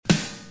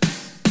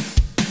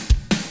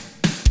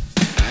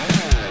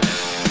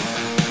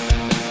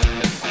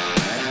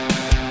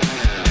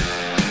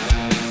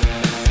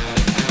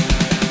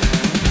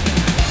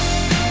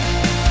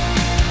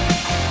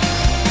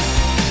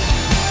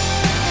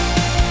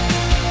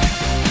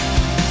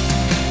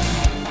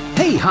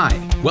Hey,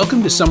 hi!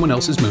 Welcome to Someone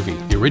Else's Movie,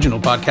 the original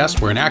podcast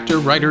where an actor,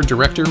 writer,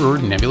 director, or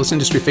nebulous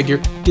industry figure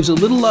gives a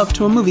little love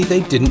to a movie they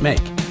didn't make.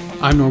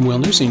 I'm Norm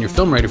Wilner, senior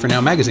film writer for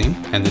Now Magazine,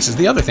 and this is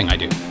the other thing I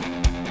do.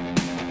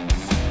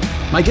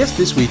 My guest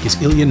this week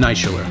is Ilya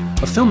Naishuller,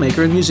 a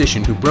filmmaker and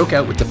musician who broke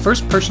out with the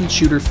first-person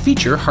shooter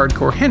feature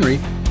Hardcore Henry,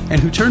 and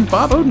who turned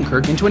Bob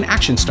Odenkirk into an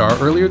action star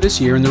earlier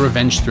this year in the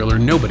revenge thriller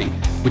Nobody,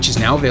 which is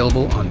now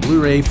available on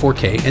Blu-ray,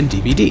 4K, and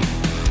DVD.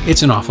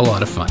 It's an awful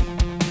lot of fun.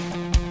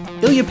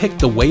 Ilya picked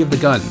The Way of the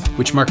Gun,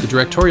 which marked the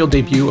directorial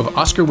debut of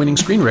Oscar-winning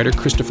screenwriter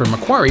Christopher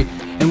McQuarrie,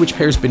 and which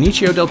pairs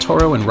Benicio del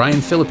Toro and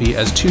Ryan Phillippe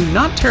as two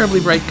not terribly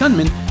bright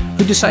gunmen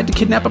who decide to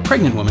kidnap a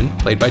pregnant woman,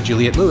 played by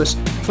Juliette Lewis,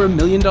 for $1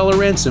 million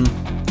ransom,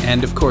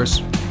 and of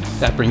course,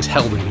 that brings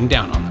hell raining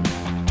down on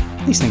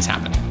them. These things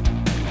happen.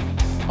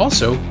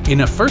 Also,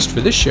 in a first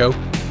for this show,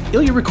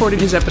 Ilya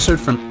recorded his episode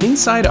from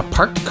inside a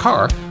parked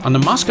car on the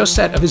Moscow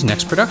set of his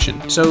next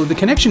production, so the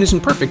connection isn't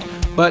perfect,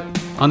 but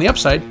on the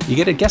upside, you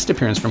get a guest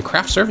appearance from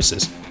Craft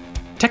Services.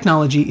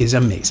 Technology is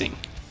amazing.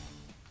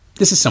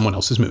 This is Someone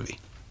Else's Movie.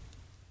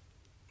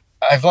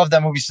 I've loved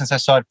that movie since I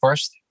saw it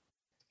first.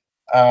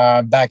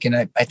 Back in,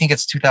 I think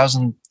it's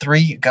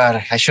 2003.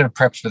 God, I should have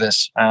prepped for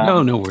this.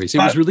 No worries. It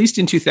was released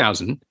in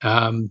 2000.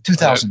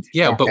 2000.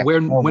 But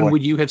when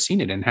would you have seen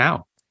it and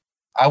how?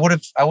 I would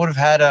have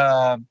had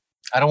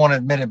I don't want to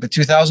admit it, but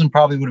 2000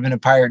 probably would have been a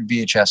pirate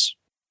VHS.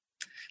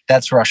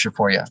 That's Russia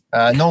for you.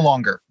 No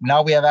longer.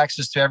 Now we have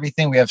access to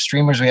everything. We have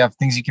streamers. We have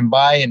things you can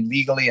buy and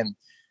legally, and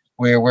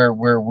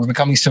we're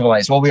becoming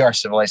civilized. Well, we are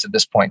civilized at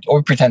this point, or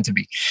we pretend to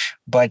be.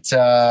 But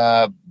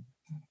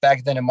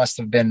back then, it must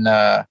have been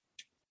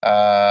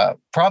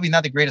probably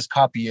not the greatest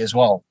copy as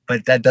well.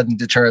 But that doesn't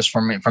deter us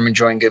from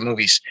enjoying good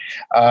movies.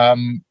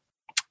 The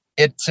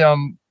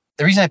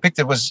reason I picked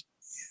it was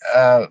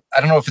I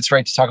don't know if it's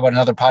right to talk about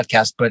another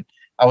podcast, but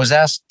I was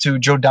asked to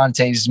Joe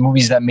Dante's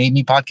Movies That Made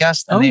Me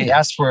podcast, and they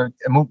asked for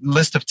a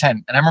list of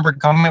 10. And I remember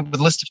coming up with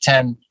a list of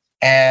 10,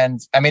 and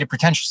I made a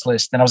pretentious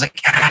list. And I was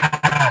like,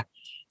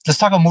 let's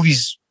talk about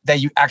movies that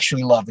you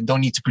actually love and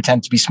don't need to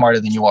pretend to be smarter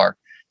than you are.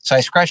 So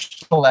I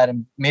scratched all that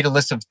and made a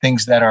list of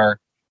things that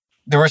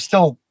were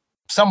still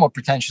somewhat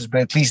pretentious, but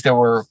at least there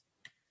were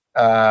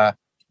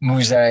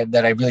movies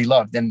that I really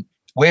loved. And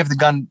Way of the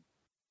Gun,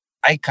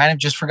 I kind of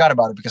just forgot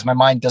about it because my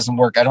mind doesn't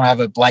work. I don't have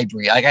a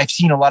library. Like, I've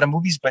seen a lot of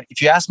movies, but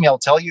if you ask me, I'll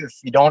tell you. If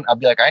you don't, I'll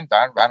be like, I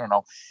don't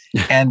know.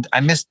 And I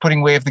missed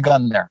putting Way of the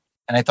Gun there.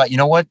 And I thought, you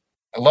know what?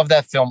 I love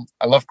that film.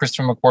 I love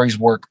Christopher McQuarrie's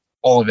work,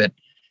 all of it.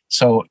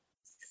 So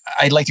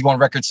I'd like to go on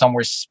record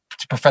somewhere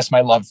to profess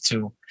my love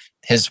to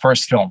his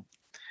first film.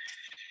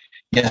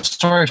 Yeah,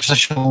 sorry for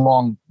such a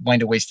long,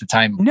 wind a waste of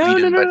time.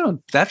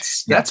 No.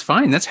 That's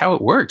fine. That's how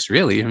it works,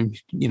 really. I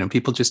mean,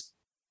 people just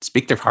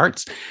speak their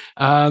hearts.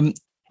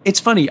 It's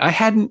funny.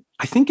 I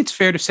think it's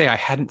fair to say I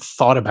hadn't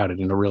thought about it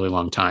in a really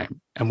long time.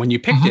 And when you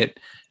picked it,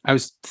 I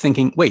was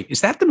thinking, wait,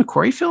 is that the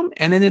McQuarrie film?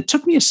 And then it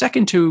took me a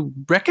second to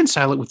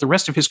reconcile it with the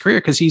rest of his career,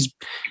 because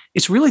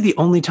it's really the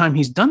only time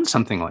he's done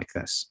something like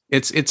this.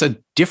 It's a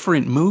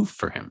different move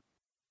for him.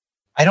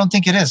 I don't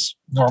think it is,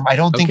 Norm. I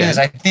don't think it is.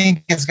 I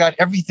think it's got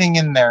everything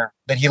in there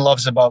that he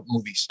loves about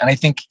movies. And I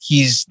think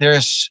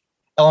there's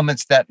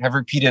elements that have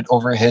repeated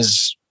over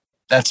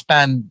that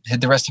span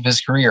the rest of his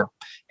career.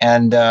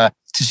 And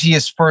to see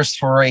his first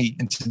foray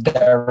into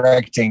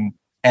directing,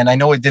 and I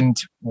know it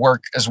didn't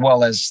work as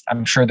well as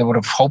I'm sure they would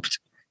have hoped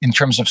in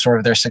terms of sort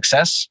of their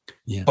success.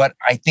 Yeah. But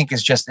I think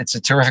it's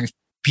a terrific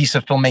piece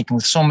of filmmaking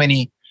with so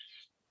many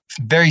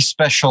very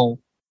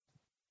special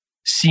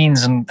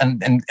scenes and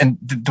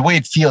the way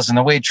it feels and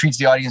the way it treats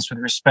the audience with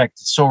respect.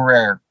 It's so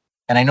rare.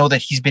 And I know that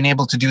he's been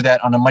able to do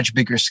that on a much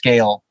bigger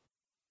scale.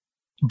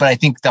 But I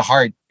think the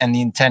heart and the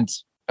intent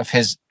of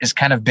his has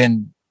kind of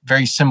been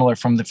very similar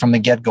from the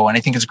get-go. And I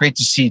think it's great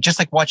to see, just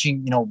like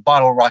watching,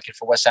 Bottle Rocket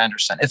for Wes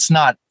Anderson. It's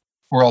not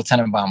Royal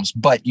Tenenbaums,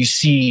 but you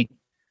see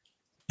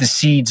the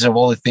seeds of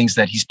all the things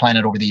that he's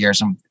planted over the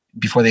years and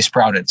before they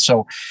sprouted.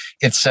 So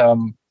it's, I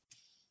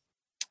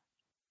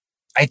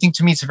think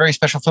to me, it's a very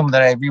special film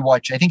that I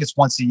rewatch. I think it's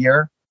once a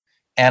year.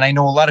 And I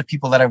know a lot of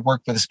people that I've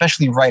worked with,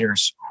 especially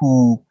writers,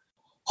 who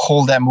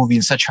hold that movie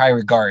in such high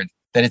regard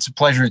that it's a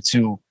pleasure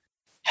to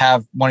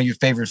have one of your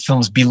favorite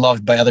films be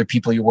loved by other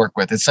people you work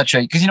with. It's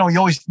because you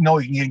always know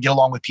you can get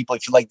along with people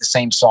if you like the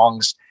same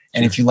songs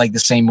and if you like the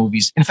same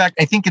movies. In fact,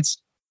 I think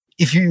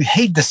if you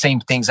hate the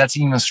same things, that's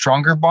an even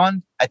stronger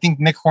bond. I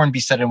think Nick Hornby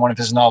said in one of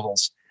his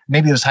novels,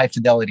 maybe it was High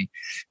Fidelity,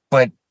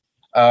 but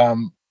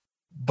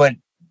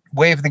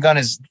Way of the Gun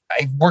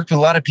I've worked with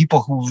a lot of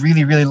people who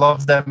really, really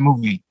love that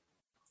movie.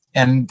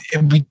 And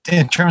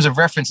in terms of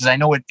references, I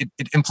know it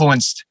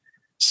influenced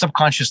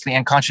subconsciously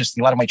and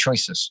consciously a lot of my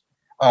choices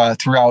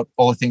throughout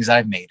all the things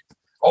I've made.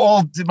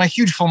 My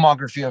huge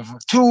filmography of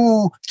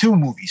two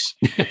movies.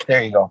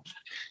 There you go.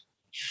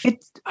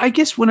 I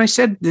guess when I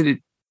said that it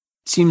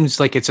seems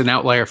like it's an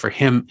outlier for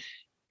him,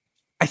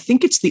 I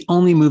think it's the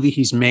only movie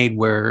he's made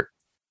where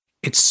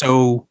it's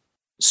so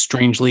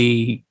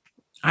strangely,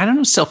 I don't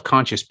know,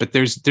 self-conscious, but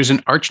there's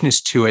an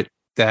archness to it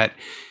that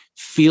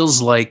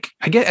feels like,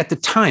 I get at the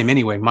time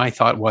anyway, my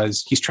thought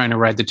was he's trying to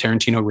ride the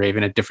Tarantino wave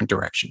in a different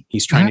direction.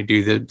 He's trying to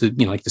do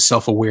the like the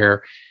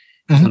self-aware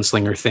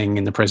gunslinger thing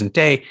in the present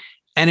day.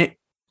 And it,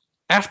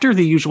 after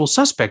The Usual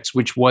Suspects,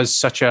 which was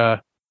such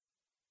a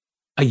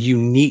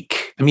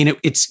unique, I mean,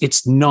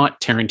 it's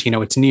not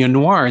Tarantino, it's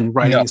neo-noir and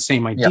writing the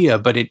same idea,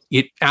 but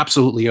it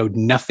absolutely owed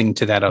nothing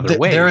to that other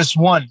way. There is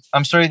one,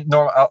 I'm sorry,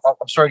 Norm,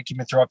 I'm sorry to keep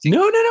interrupting.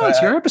 No,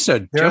 it's your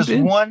episode.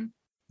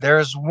 There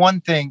is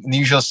one thing in The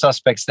Usual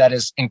Suspects that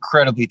is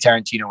incredibly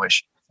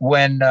Tarantino-ish.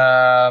 When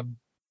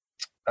Giancarlo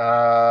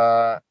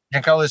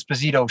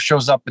Esposito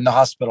shows up in the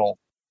hospital,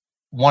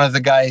 one of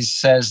the guys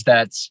says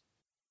that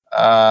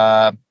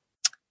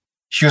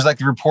she was like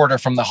the reporter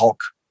from the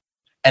Hulk.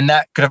 And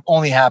that could have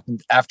only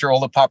happened after all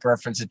the pop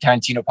reference that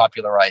Tarantino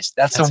popularized.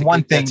 That's the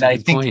one thing that I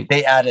think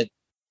they added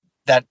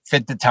that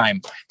fit the time.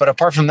 But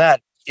apart from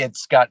that,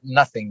 it's got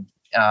nothing.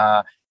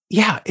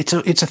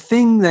 It's a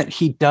thing that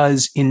he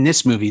does in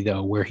this movie,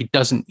 though, where he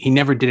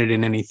never did it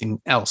in anything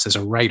else as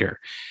a writer.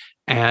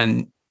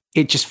 And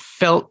it just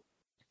felt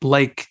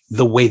like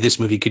the way this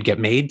movie could get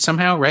made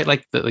somehow, right?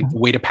 Like the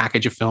way to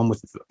package a film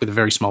with a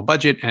very small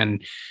budget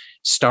and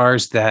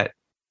stars that,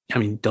 I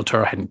mean, Del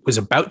Toro was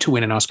about to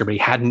win an Oscar, but he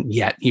hadn't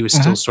yet. He was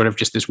still sort of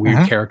just this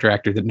weird character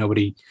actor that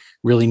nobody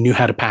really knew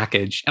how to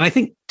package. And I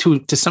think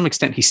to some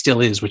extent he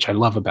still is, which I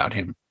love about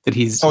him, that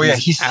he's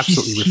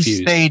absolutely refused.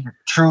 He stayed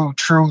true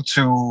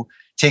to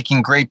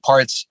taking great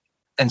parts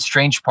and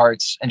strange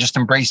parts and just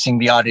embracing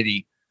the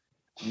oddity.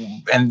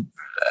 And,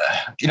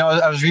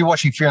 I was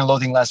rewatching Fear and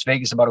Loathing Las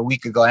Vegas about a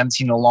week ago. I haven't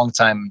seen it in a long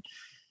time.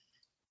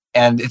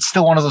 And it's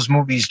still one of those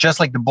movies, just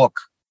like the book,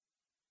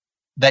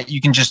 that you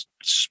can just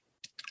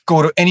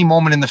go to any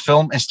moment in the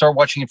film and start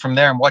watching it from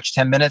there and watch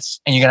 10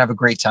 minutes and you're going to have a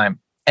great time.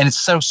 And it's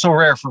so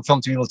rare for a film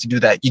to be able to do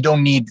that. You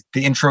don't need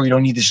the intro. You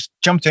don't need to just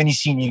jump to any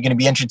scene. You're going to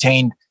be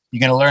entertained.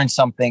 You're going to learn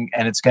something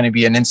and it's going to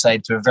be an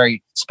insight to a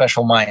very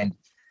special mind.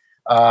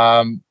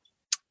 And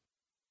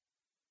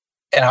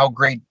how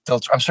great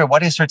I'm sorry, why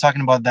did I start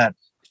talking about that?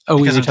 Oh,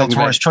 because of Del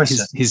Toro's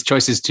choices. His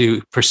choices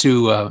to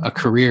pursue a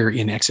career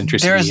in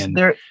eccentricity.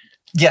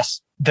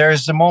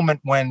 There's a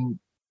moment when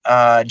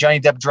Johnny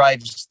Depp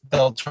drives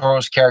Del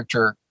Toro's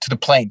character to the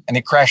plane and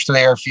they crash to the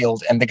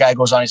airfield and the guy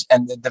goes on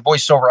and the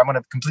voiceover, I'm going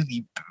to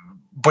completely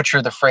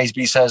butcher the phrase,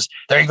 but he says,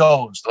 "There he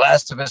goes, the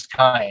last of his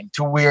kind,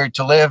 too weird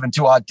to live and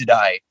too odd to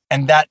die."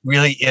 And that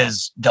really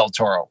is Del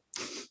Toro.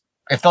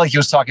 I felt like he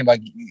was talking about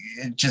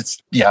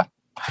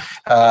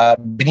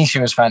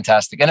Benicio is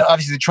fantastic. And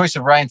obviously the choice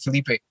of Ryan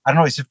Felipe, I don't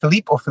know, is it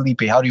Philippe or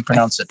Felipe? How do you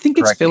pronounce it? I think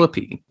it's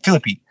Philippi.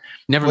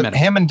 Never met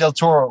him and Del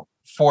Toro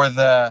for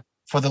the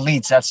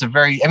leads. That's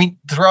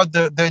throughout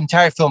the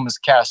entire film is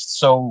cast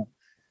so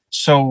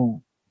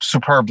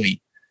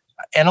superbly.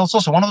 And it's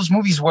also one of those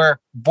movies where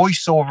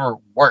voiceover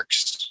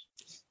works.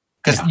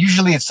 Because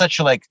usually it's such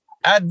a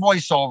add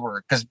voiceover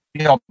because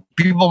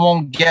people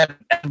won't get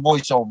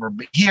voiceover.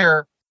 But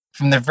here,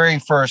 from the very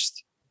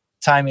first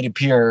time it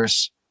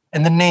appears,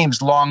 and the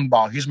name's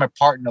Longbow. Here's my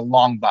partner,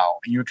 Longbow.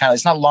 And you're kind of,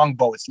 it's not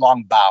Longbow, it's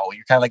Longbow.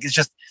 You're kind of like, it's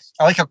just,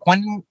 I like how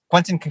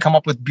Quentin can come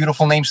up with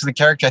beautiful names for the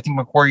character. I think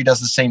McQuarrie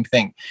does the same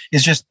thing.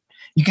 It's just,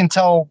 you can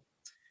tell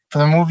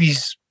from the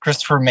movies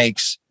Christopher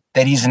makes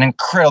that he's an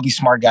incredibly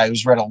smart guy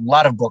who's read a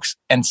lot of books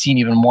and seen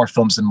even more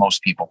films than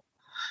most people.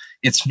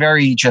 It's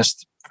very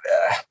just,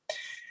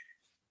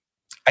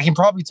 I can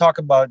probably talk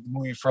about the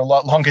movie for a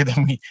lot longer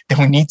than we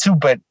need to,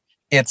 but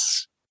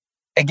it's,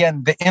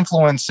 again, the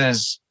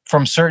influences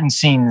from certain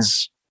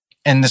scenes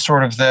and the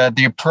sort of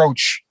the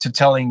approach to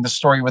telling the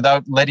story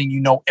without letting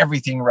you know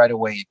everything right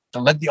away. To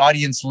let the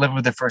audience live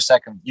with it for a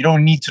second. You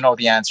don't need to know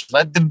the answer.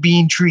 Let them be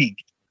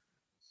intrigued.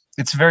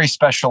 It's very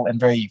special and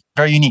very,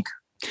 very unique.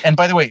 And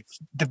by the way,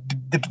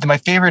 my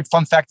favorite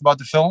fun fact about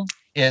the film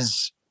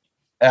is,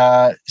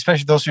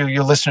 especially those of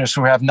your listeners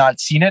who have not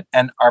seen it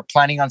and are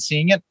planning on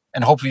seeing it,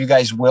 and hopefully you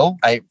guys will,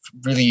 I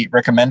really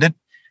recommend it.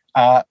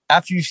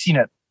 After you've seen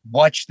it,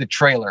 watch the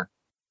trailer.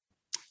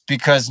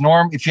 Because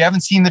Norm, if you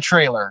haven't seen the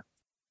trailer,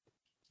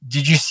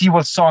 did you see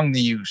what song they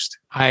used?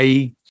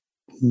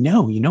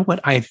 No, you know what?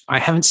 I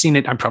haven't seen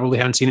it. I probably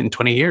haven't seen it in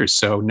 20 years.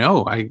 So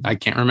no, I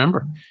can't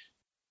remember.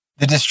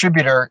 The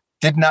distributor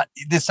did not,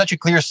 there's such a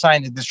clear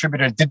sign the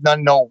distributor did not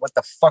know what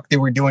the fuck they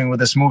were doing with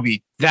this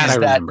movie. That I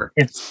remember.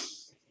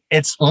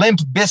 It's Limp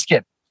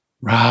Bizkit.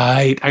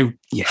 Right.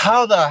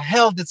 How the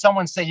hell did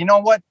someone say, you know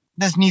what?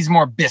 This needs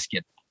more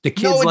biscuit. The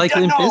kids like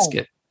Limp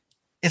Bizkit.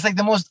 It's like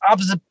the most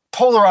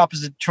polar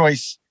opposite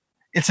choice.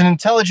 It's an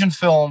intelligent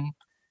film,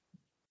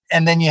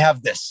 and then you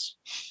have this,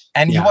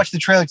 and you watch the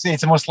trailer today.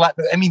 It's the most.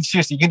 I mean,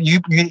 seriously, you're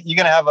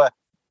gonna have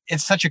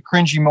it's such a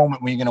cringy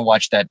moment when you're gonna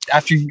watch that.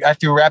 After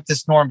you wrap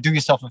this, Norm, do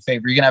yourself a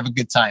favor. You're gonna have a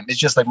good time. It's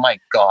just like, my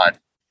God.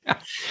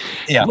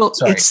 Yeah. Well,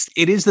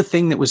 it is the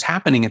thing that was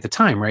happening at the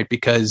time, right?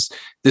 Because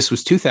this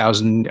was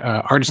 2000.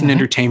 Artisan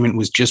Entertainment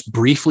was just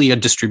briefly a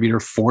distributor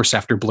force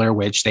after Blair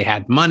Witch. They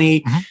had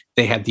money.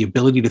 They had the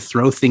ability to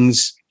throw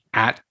things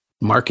at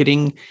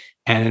marketing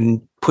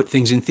and put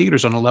things in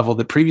theaters on a level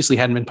that previously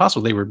hadn't been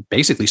possible. They were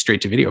basically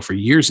straight to video for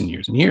years and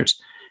years and years.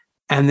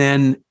 And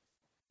then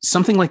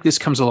something like this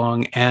comes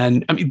along,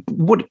 and I mean,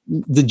 what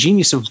the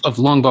genius of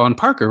Longbaugh and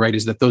Parker, right,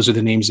 is that those are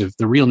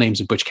the real names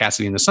of Butch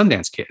Cassidy and the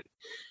Sundance Kid.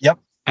 Yep.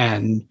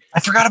 And I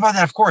forgot about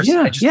that, of course.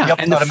 Yeah.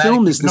 And the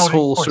film is this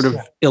whole sort of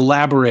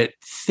elaborate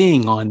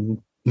thing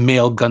on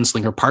male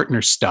gunslinger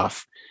partner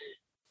stuff.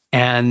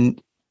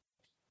 And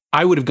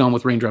I would have gone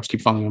with Raindrops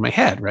Keep Falling on My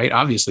Head, right?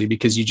 Obviously,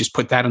 because you just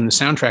put that on the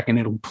soundtrack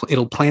and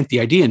it'll plant the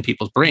idea in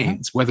people's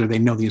brains, whether they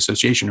know the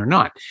association or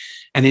not.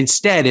 And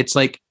instead, it's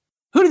like,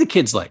 who do the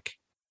kids like?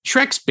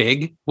 Shrek's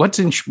big. What's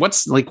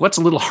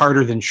a little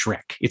harder than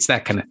Shrek? It's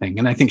that kind of thing.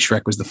 And I think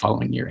Shrek was the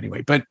following year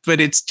anyway. But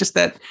it's just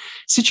that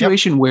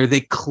situation where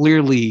they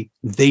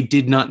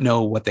did not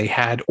know what they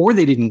had, or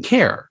they didn't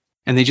care,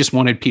 and they just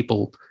wanted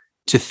people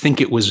to think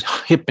it was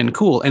hip and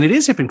cool. And it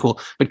is hip and cool,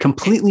 but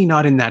completely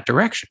not in that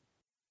direction.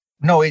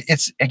 No,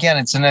 it's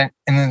in an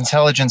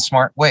intelligent,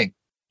 smart way.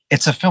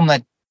 It's a film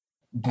that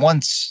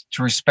wants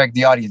to respect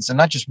the audience, and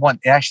not just one,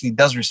 it actually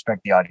does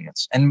respect the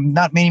audience. And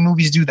not many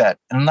movies do that.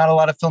 And not a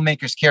lot of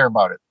filmmakers care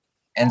about it.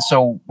 And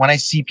so when I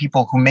see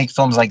people who make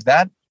films like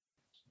that,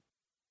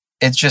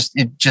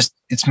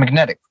 it's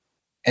magnetic.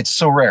 It's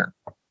so rare.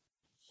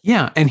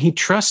 Yeah. And he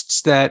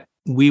trusts that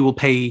we will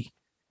pay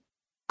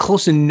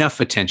close enough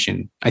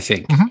attention, I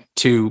think,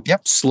 to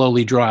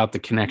slowly draw out the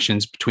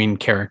connections between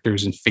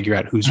characters and figure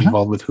out who's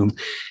involved with whom.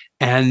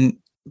 And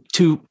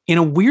to, in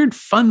a weird,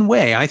 fun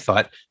way, I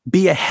thought,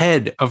 be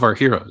ahead of our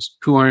heroes,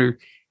 who are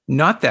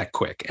not that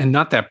quick and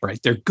not that bright.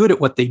 They're good at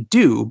what they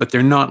do, but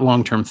they're not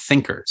long-term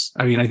thinkers.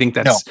 I mean, I think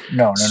that's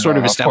sort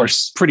of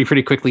established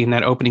pretty quickly in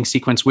that opening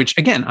sequence, which,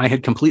 again, I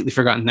had completely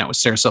forgotten that was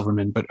Sarah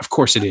Silverman, but of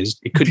course it is.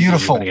 It could be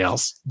anybody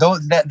else. Though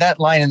that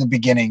line in the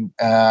beginning,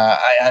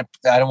 I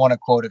don't want to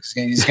quote it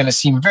because it's going to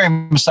seem very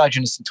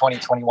misogynist in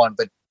 2021,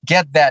 but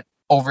get that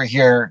over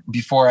here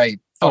before I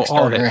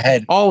all of it. Your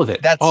head. All of it.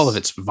 All of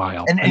it's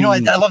vile. And you know, I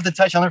love the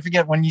touch. I'll never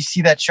forget when you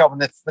see that shot when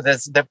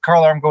the car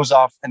alarm goes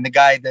off and the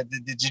guy, the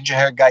ginger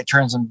hair guy,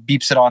 turns and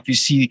beeps it off. You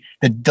see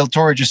that Del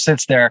Toro just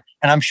sits there,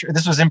 and I'm sure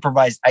this was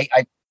improvised.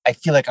 I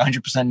feel like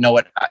 100% know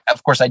it.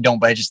 Of course I don't,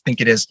 but I just think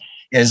it is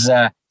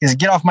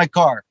get off my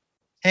car.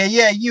 Hey,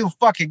 yeah, you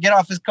fuck it, get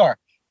off his car.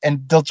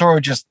 And Del Toro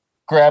just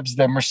grabs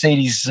the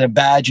Mercedes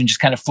badge and just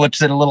kind of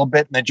flips it a little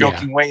bit in a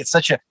joking way. It's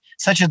such a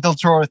Del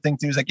Toro thing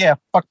too. He's like, yeah,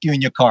 fuck you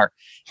in your car.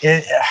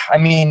 I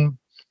mean,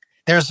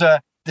 there's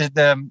I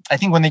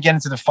think when they get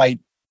into the fight,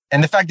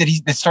 and the fact that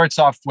it starts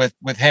off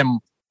with him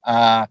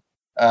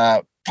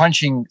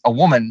punching a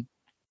woman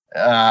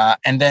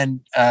and then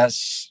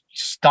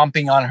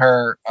stomping on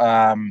her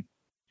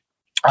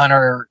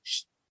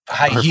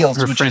high heels,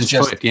 her which friend's is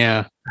just foot,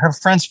 her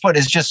friend's foot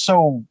is just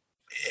so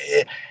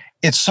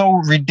it's so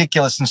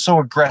ridiculous and so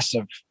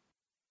aggressive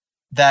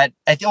that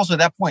at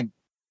that point,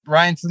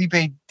 Ryan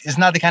Felipe is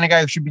not the kind of guy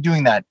who should be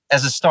doing that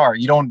as a star.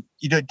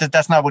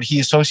 That's not what he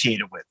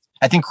associated with.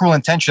 I think Cruel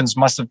Intentions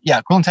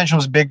Cruel Intentions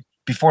was big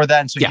before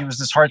that. And so he was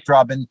this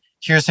heartthrob, and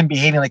here's him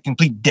behaving like a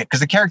complete dick because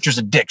the characters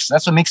are dicks.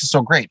 That's what makes it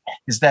so great,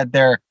 is that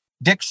they're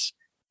dicks.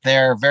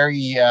 They're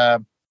very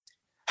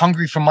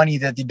hungry for money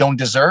that they don't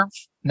deserve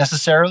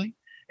necessarily.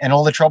 And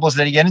all the troubles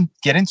that they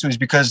get into is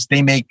because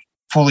they make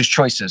foolish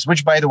choices,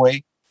 which, by the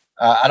way,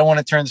 I don't want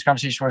to turn this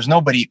conversation towards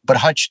nobody, but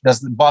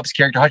Bob's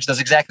character, Hutch,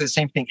 does exactly the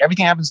same thing.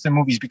 Everything happens to the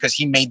movies because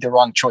he made the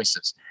wrong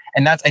choices.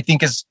 And that, I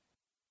think, is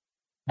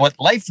what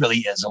life really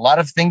is. A lot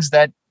of things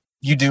that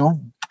you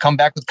do come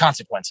back with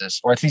consequences,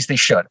 or at least they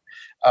should.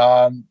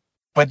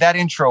 But that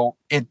intro,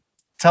 it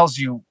tells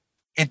you,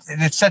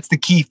 it sets the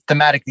key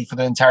thematically for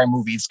the entire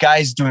movie. It's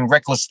guys doing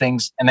reckless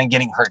things and then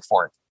getting hurt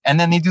for it. And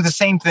then they do the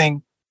same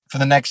thing for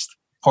the next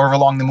however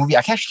long the movie. I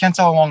actually can't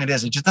tell how long it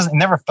is. It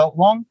never felt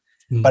long.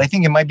 But I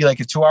think it might be like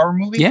a 2-hour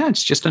movie. Yeah,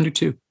 it's just under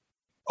 2.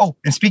 Oh,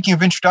 and speaking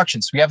of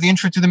introductions, we have the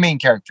intro to the main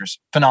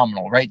characters.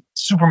 Phenomenal, right?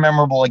 Super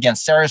memorable. Again,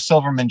 Sarah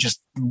Silverman just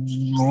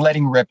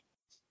letting rip.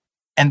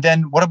 And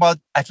then what about,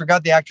 I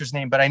forgot the actor's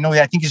name, but I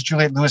think it's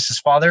Juliette Lewis's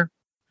father.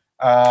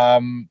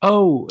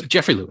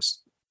 Jeffrey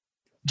Lewis.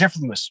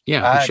 Jeffrey Lewis.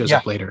 Yeah, he shows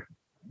up later.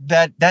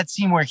 That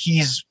scene where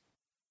he's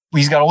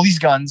got all these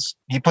guns.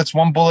 He puts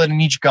one bullet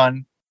in each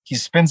gun. He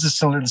spins the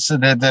cylinder.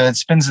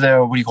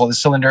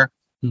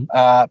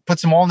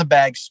 Puts them all in the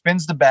bag,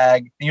 spins the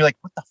bag, and you're like,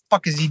 what the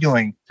fuck is he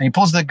doing? And he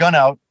pulls the gun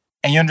out,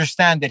 and you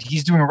understand that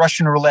he's doing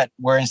Russian roulette,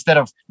 where instead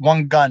of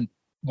one gun,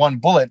 one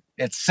bullet,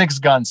 it's 6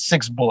 guns,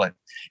 6 bullet.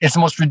 It's the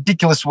most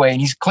ridiculous way.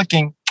 And he's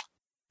clicking,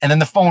 and then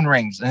the phone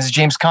rings, and it's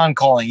James Caan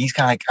calling. He's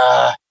kind of like,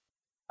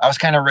 I was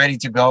kind of ready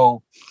to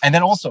go. And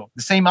then also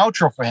the same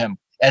outro for him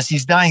as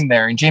he's dying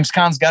there, and James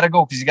Caan's got to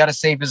go because he's got to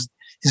save his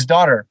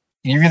daughter,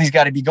 and he really's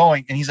got to be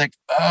going. And he's like,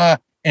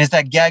 and it's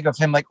that gag of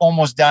him like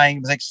almost dying.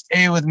 It was like,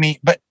 stay with me.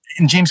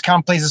 And James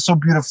Caan plays it so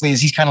beautifully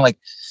as he's kind of like,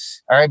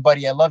 all right,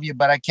 buddy, I love you,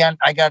 but I can't,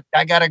 I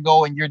gotta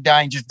go, and you're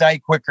dying. Just die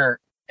quicker.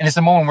 And it's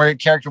a moment where a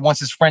character wants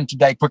his friend to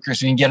die quicker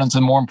so he can get onto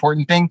the more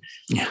important thing.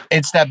 Yeah.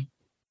 It's that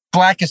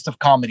blackest of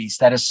comedies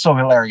that is so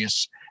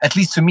hilarious. At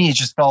least to me, it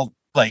just felt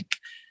like,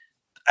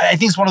 I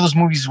think it's one of those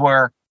movies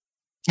where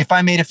if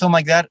I made a film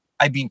like that,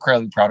 I'd be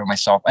incredibly proud of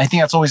myself. I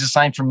think that's always a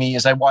sign for me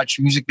as I watch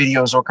music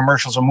videos or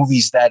commercials or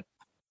movies that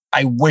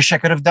I wish I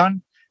could have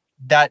done,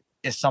 that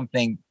is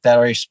something that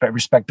I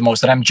respect the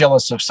most, that I'm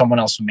jealous of someone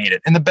else who made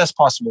it in the best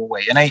possible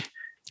way. And it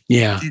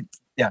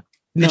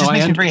just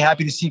makes me very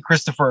happy to see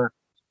Christopher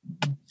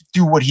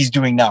do what he's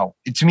doing now.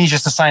 To me, it's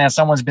just a sign that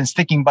someone's been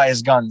sticking by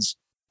his guns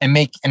and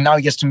now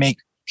he gets to make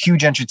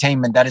huge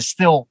entertainment that is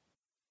still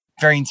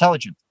very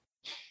intelligent.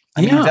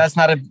 I mean, if that's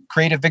not a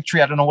creative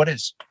victory, I don't know what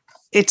is.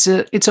 It's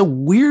a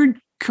weird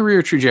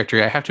career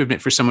trajectory, I have to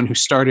admit, for someone who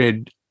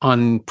started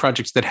on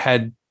projects that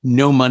had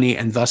no money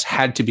and thus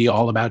had to be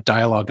all about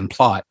dialogue and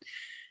plot,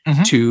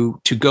 to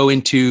go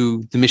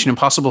into the Mission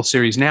Impossible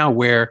series now,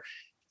 where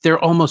they're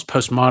almost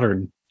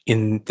postmodern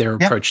in their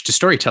approach to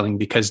storytelling,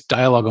 because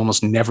dialogue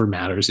almost never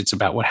matters. It's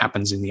about what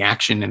happens in the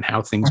action and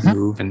how things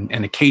move. And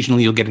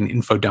occasionally you'll get an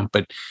info dump,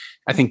 but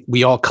I think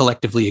we all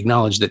collectively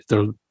acknowledge that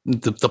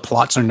the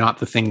plots are not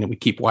the thing that we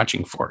keep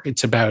watching for.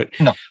 It's about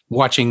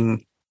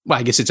watching. Well,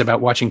 I guess it's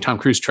about watching Tom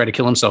Cruise try to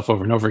kill himself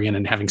over and over again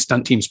and having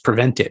stunt teams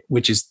prevent it,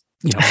 which is,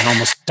 an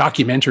almost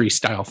documentary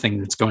style thing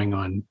that's going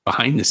on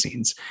behind the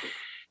scenes.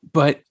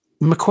 But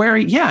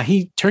McQuarrie,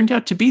 he turned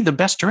out to be the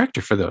best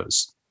director for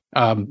those,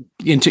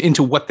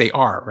 into what they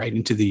are, right?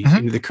 Into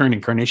the current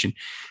incarnation,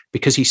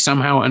 because he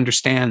somehow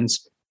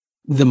understands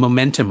the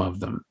momentum of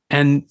them.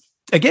 And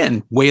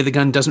again, Way of the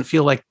Gun doesn't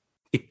feel like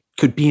it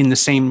could be in the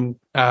same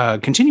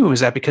continuum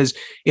as that, because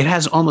it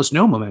has almost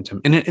no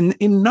momentum, and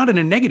not in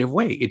a negative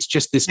way. It's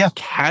just this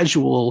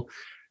casual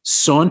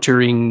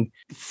sauntering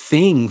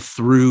thing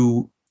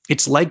through.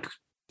 It's like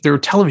there were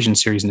television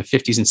series in the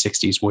 50s and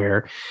 60s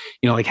where,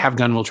 like Have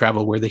Gun Will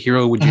Travel, where the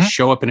hero would just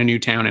show up in a new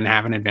town and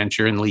have an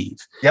adventure and leave.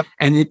 Yep.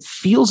 And it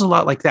feels a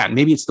lot like that.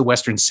 Maybe it's the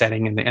Western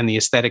setting and the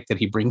aesthetic that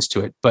he brings to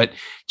it, but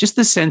just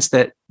the sense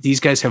that these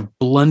guys have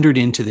blundered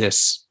into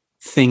this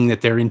thing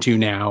that they're into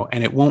now,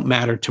 and it won't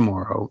matter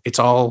tomorrow. It's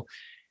all,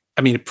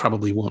 it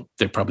probably won't.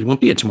 There probably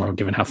won't be a tomorrow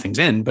given how things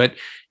end, but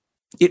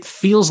it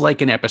feels like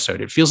an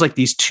episode. It feels like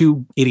these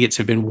two idiots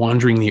have been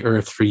wandering the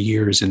earth for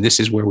years, and this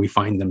is where we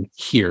find them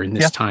here in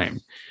this time.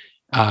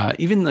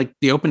 Even like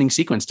the opening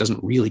sequence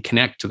doesn't really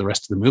connect to the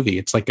rest of the movie.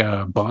 It's like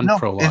a Bond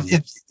prologue.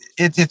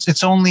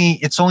 It's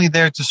only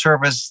there to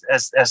serve as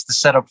the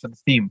setup for the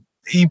theme.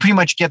 You pretty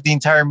much get the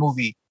entire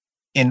movie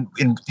in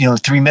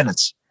 3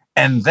 minutes,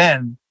 and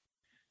then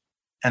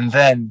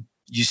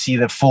you see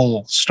the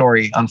full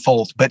story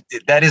unfold. But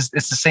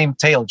it's the same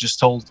tale, just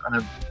told on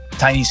a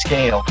tiny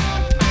scale.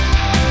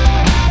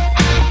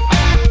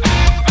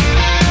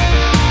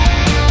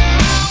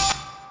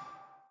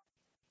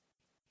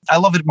 I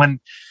love it when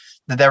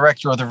the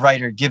director or the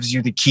writer gives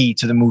you the key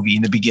to the movie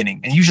in the beginning.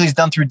 And usually it's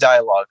done through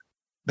dialogue,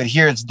 but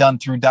here it's done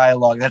through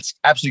dialogue. That's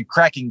absolutely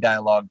cracking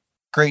dialogue.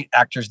 Great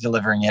actors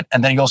delivering it.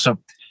 And then you also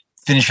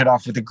finish it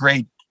off with the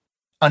great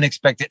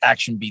unexpected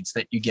action beats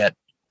that you get.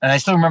 And I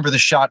still remember the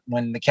shot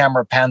when the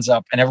camera pans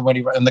up and everybody,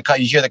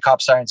 you hear the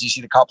cop sirens, you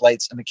see the cop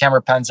lights, and the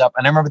camera pans up.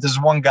 And I remember there's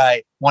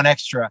one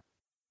extra,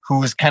 who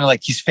was kind of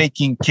like, he's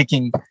faking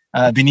kicking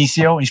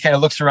Benicio, and he kind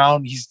of looks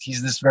around. He's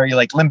this very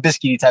like Limp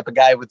Bizkit type of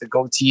guy with the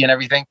goatee and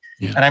everything.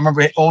 Yeah. And I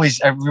remember always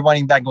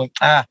rewinding back, going,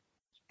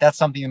 that's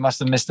something you must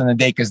have missed in the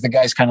day, because the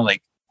guy's kind of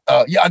like,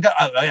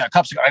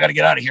 cops, I got to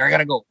get out of here. I got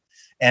to go.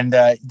 And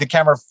the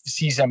camera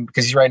sees him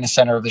because he's right in the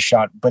center of the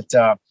shot. But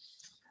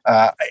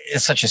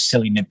it's such a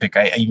silly nitpick.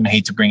 I even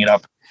hate to bring it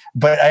up.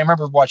 But I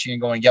remember watching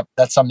and going, yep,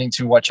 that's something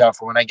to watch out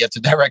for when I get to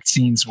direct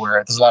scenes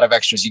where there's a lot of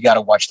extras. You got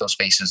to watch those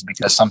faces,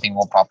 because something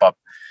will pop up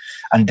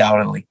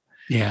undoubtedly.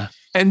 Yeah.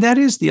 And that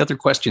is the other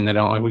question that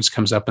always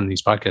comes up in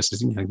these podcasts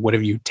is, what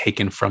have you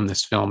taken from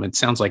this film? It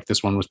sounds like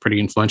this one was pretty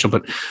influential,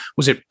 but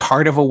was it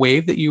part of a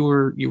wave that you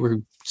were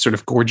sort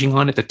of gorging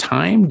on at the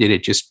time? Did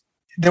it just...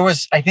 There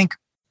was, I think,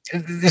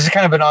 this is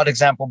kind of an odd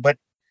example, but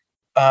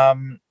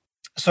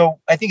so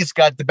I think it's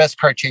got the best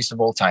car chase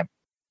of all time.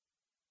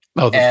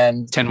 Oh,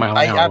 and 10 mile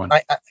an hour one.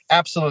 I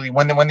absolutely.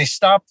 When they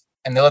stop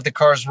and they let the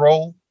cars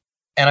roll,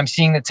 and I'm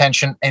seeing the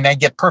tension, and I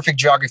get perfect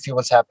geography of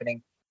what's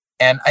happening.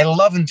 And I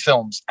love in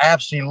films, I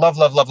absolutely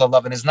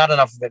love, and it's not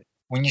enough of it,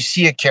 when you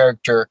see a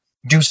character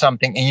do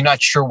something and you're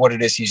not sure what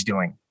it is he's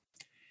doing,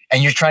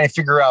 and you're trying to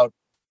figure out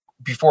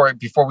before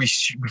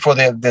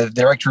the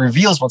director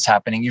reveals what's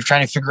happening, you're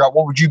trying to figure out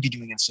what would you be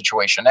doing in this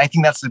situation. And I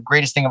think that's the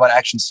greatest thing about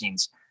action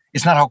scenes.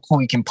 It's not how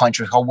cool you can punch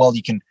or how well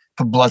you can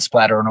put blood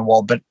splatter on a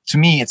wall, but to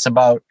me, it's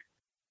about,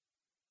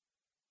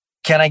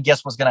 can I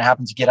guess what's going to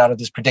happen to get out of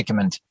this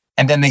predicament?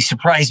 And then they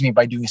surprise me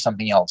by doing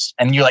something else,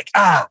 and you're like,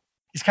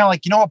 it's kind of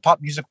like, how pop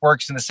music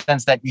works in the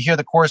sense that you hear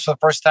the chorus for the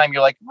first time,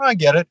 you're like, I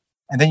get it.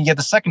 And then you get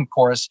the second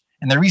chorus.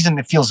 And the reason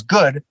it feels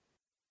good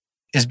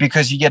is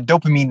because you get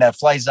dopamine that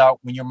flies out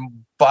when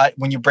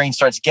your brain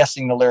starts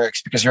guessing the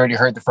lyrics because you already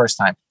heard the first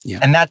time. Yeah.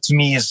 And that to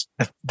me is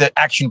the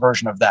action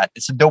version of that.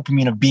 It's a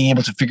dopamine of being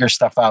able to figure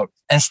stuff out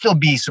and still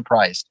be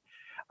surprised.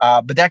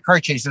 But that car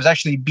chase, there's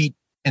actually a beat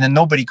in the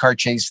Nobody car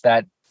chase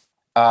that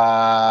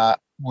I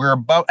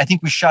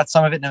think we shot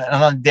some of it. And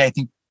another day, I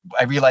think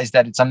I realized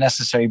that it's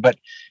unnecessary. But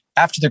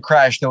after the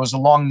crash, there was a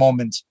long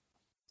moment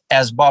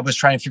as Bob was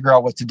trying to figure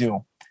out what to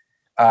do.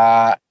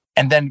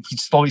 And then he'd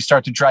slowly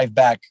start to drive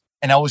back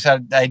and I always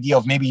had the idea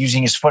of maybe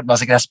using his foot. But I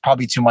was like, that's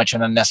probably too much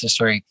and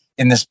unnecessary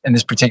in this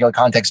particular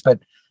context. But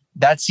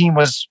that scene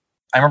was,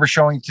 I remember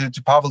showing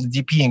to Pavel the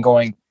DP and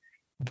going,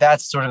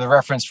 that's sort of the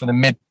reference for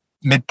the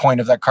midpoint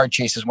of that car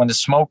chase is when the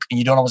smoke and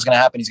you don't know what's going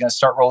to happen. He's going to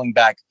start rolling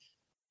back,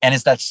 and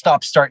it's that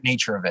stop-start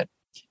nature of it.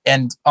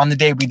 And on the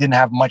day we didn't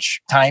have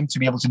much time to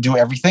be able to do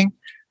everything,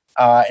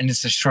 and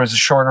it's a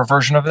shorter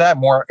version of that,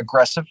 more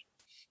aggressive.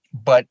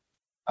 But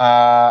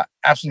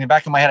absolutely, in the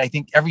back of my head, I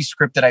think every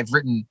script that I've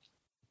written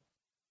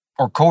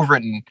or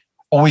co-written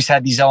always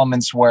had these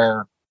elements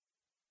where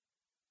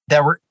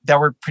that were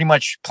pretty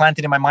much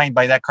planted in my mind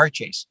by that car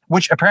chase,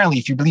 which apparently,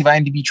 if you believe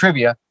IMDb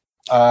trivia,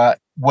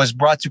 was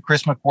brought to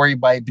Chris McQuarrie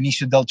by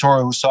Benicio del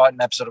Toro, who saw it in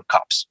an episode of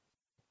Cops.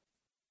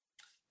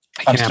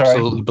 I can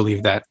absolutely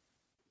believe that.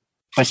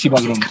 Спасибо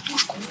огромное.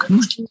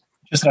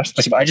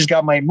 Спасибо. I just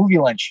got my movie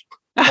lunch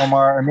from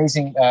our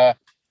amazing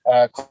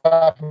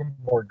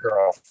clapperboard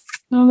girl.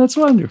 Oh, that's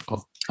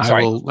wonderful.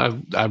 Sorry.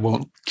 I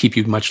won't keep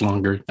you much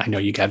longer. I know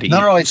you got to eat.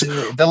 No, it's,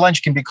 the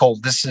lunch can be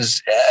cold. This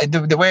is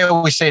the way I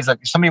always say is like,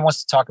 if somebody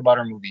wants to talk about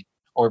our movie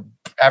or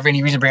have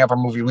any reason to bring up our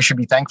movie, we should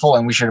be thankful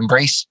and we should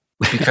embrace,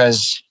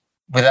 because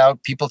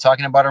without people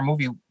talking about our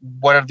movie,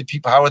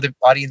 how are the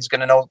audience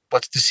going to know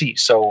what to see?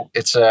 So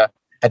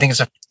I think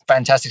it's a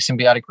fantastic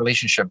symbiotic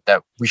relationship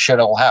that we should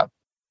all have.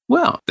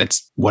 Well,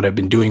 that's what I've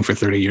been doing for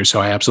 30 years, so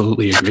I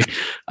absolutely agree.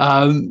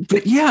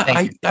 But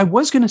yeah, I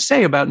was going to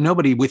say about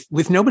Nobody.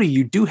 With Nobody,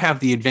 you do have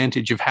the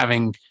advantage of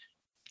having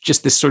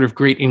just this sort of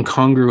great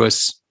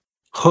incongruous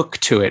hook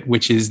to it,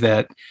 which is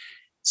that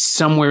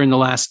somewhere in the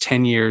last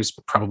 10 years,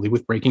 probably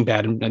with Breaking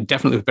Bad and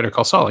definitely with Better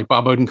Call Saul, like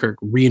Bob Odenkirk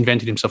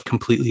reinvented himself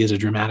completely as a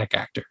dramatic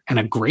actor, and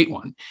a great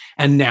one.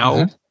 And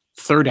now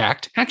third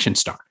act action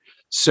star.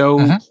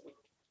 So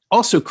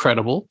also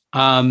credible.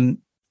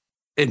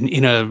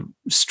 In a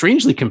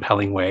strangely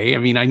compelling way. I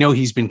mean, I know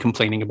he's been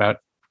complaining about,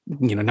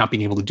 not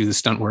being able to do the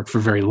stunt work for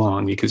very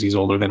long because he's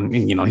older than,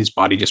 his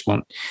body just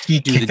won't. I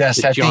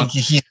think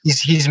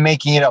he's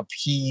making it up.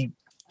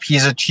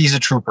 He's a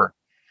trooper.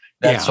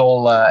 That's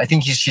all. I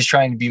think he's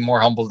trying to be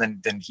more humble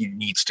than he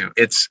needs to.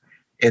 It's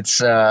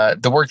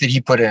the work that he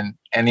put in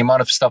and the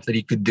amount of stuff that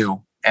he could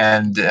do.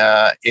 And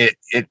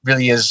it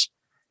really is,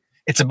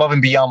 it's above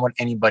and beyond what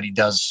anybody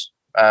does.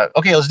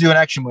 Okay, let's do an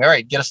action movie. All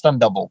right, get a stunt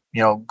double,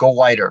 go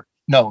wider.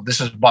 No,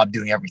 this is Bob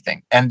doing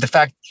everything. And the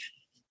fact,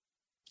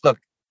 look,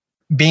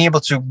 being able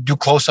to do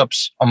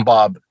close-ups on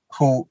Bob,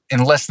 who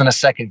in less than a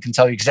second can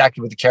tell you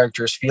exactly what the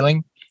character is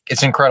feeling,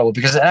 it's incredible,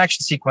 because an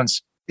action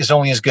sequence is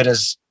only as good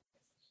as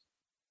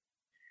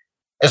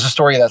a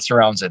story that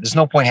surrounds it. There's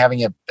no point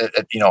having a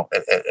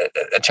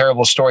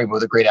terrible story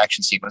with a great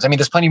action sequence. I mean,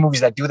 there's plenty of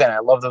movies that do that, and I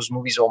love those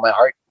movies with all my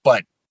heart,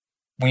 but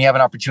when you have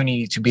an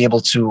opportunity to be able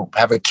to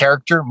have a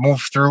character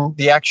move through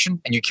the action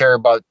and you care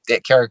about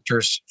that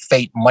character's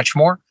fate much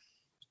more,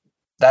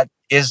 that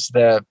is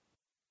the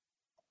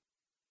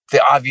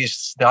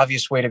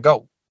obvious way to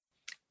go.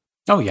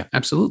 Oh yeah,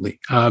 absolutely.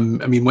 I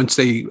mean,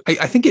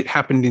 I think it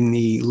happened in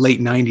the late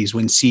 90s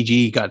when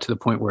CG got to the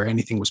point where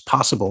anything was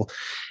possible,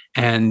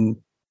 and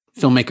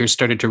filmmakers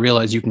started to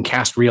realize you can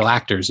cast real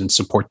actors and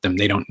support them.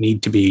 They don't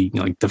need to be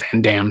like the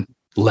Van Damme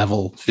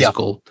level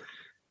physical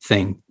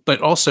thing, but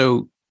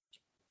also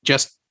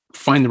just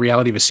find the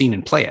reality of a scene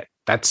and play it.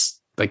 That's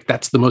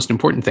the most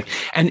important thing.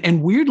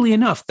 And weirdly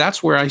enough,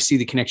 that's where I see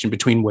the connection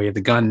between Way of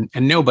the Gun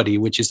and Nobody,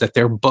 which is that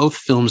they're both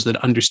films that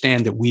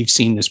understand that we've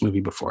seen this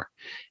movie before.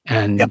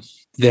 And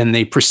then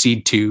they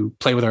proceed to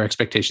play with our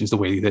expectations the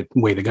way that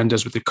Way of the Gun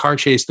does with the car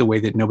chase, the way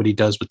that Nobody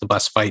does with the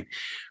bus fight,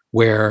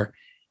 where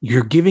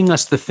you're giving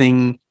us the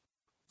thing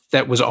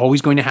that was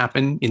always going to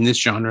happen in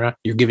this genre.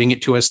 You're giving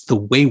it to us the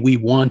way we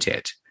want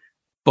it,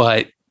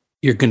 but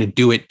you're going to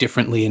do it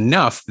differently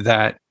enough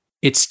that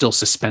it's still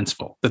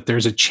suspenseful, that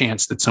there's a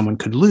chance that someone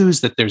could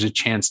lose, that there's a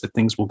chance that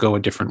things will go a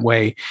different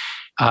way.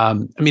 I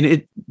mean,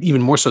 it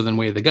even more so than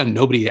Way of the Gun,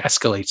 Nobody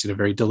escalates in a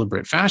very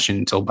deliberate fashion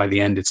until by the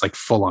end, it's like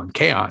full on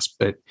chaos,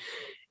 but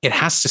it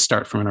has to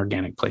start from an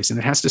organic place, and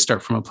it has to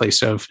start from a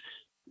place of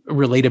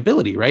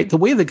relatability, right? The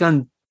Way of the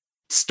Gun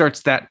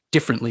starts that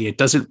differently. It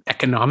does it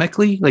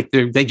economically, like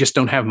they just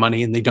don't have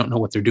money and they don't know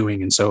what they're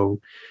doing. And so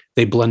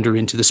they blunder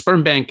into the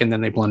sperm bank, and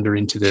then they blunder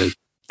into the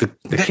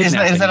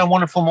isn't that a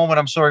wonderful moment?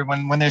 I'm sorry,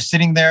 when they're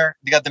sitting there,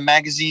 they got the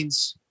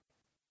magazines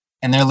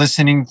and they're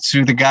listening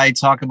to the guy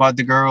talk about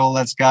the girl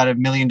that's got $1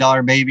 million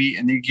baby,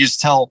 and you just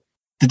tell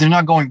that they're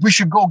not going, we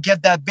should go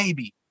get that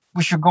baby.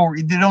 We should go.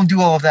 They don't do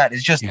all of that.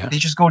 It's just they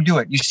just go do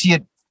it. You see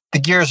it. The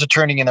gears are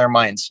turning in their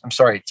minds. I'm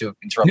sorry to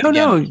interrupt.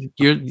 No,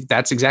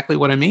 that's exactly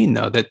what I mean,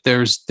 though. That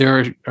there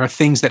are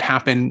things that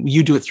happen.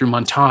 You do it through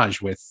montage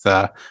with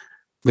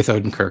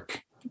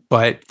Odenkirk.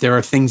 But there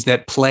are things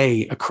that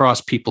play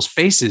across people's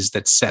faces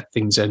that set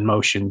things in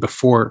motion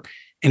before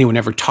anyone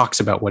ever talks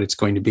about what it's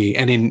going to be.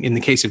 And in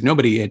the case of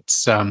Nobody,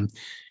 it's the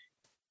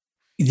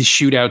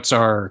shootouts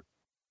are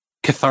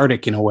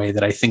cathartic in a way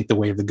that I think the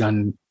Way of the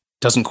Gun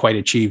doesn't quite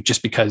achieve,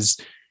 just because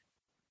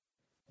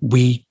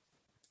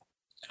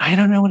I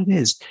don't know what it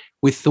is.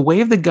 With the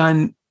Way of the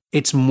Gun,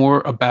 it's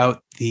more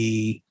about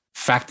the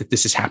fact that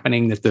this is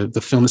happening, that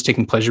the film is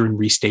taking pleasure in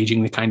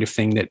restaging the kind of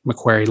thing that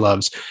McQuarrie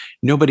loves.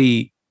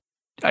 Nobody,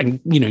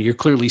 you're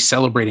clearly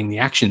celebrating the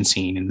action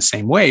scene in the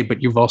same way,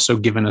 but you've also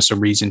given us a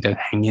reason to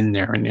hang in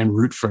there and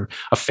root for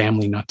a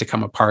family not to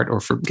come apart,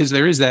 because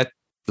there is the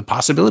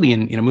possibility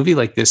in a movie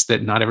like this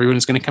that not everyone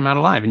is going to come out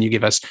alive. And you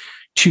give us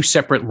two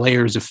separate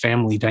layers of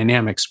family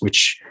dynamics,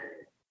 which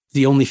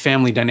the only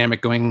family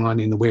dynamic going on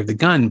in The Way of the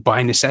Gun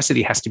by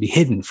necessity has to be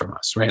hidden from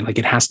us, right? Like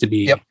it has to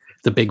be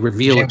the big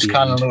reveal. James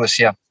Conn Lewis.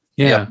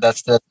 Yeah.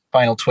 That's the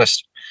final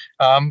twist.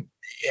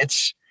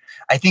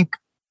 I think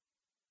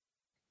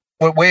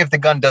what Way of the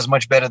Gun does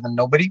much better than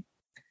Nobody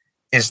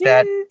is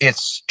that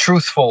it's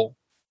truthful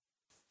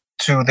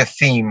to the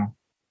theme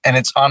and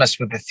it's honest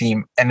with the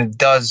theme, and it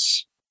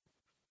does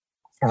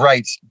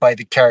right by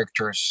the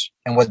characters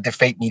and what the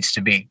fate needs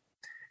to be,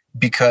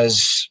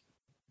 because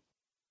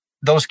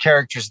those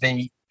characters,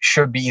 they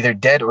should be either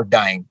dead or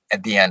dying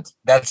at the end.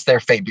 That's their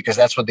fate, because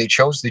that's what they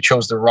chose. They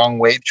chose the wrong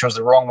way,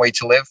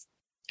 to live,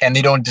 and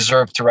they don't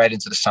deserve to ride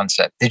into the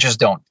sunset. They just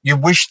don't. You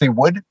wish they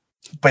would,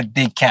 but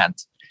they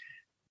can't.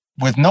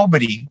 With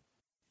Nobody,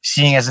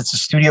 seeing as it's a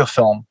studio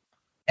film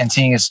and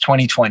seeing as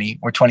 2020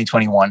 or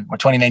 2021 or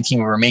 2019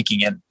 we were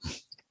making it,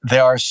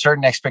 there are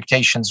certain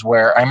expectations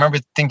where I remember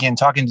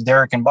talking to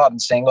Derek and Bob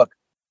and saying, look,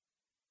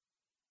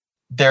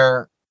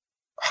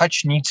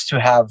 Hutch needs to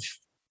have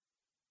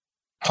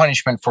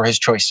punishment for his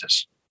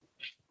choices.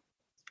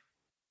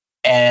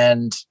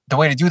 And the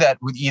way to do that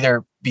would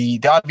either be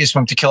the obvious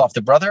one, to kill off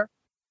the brother,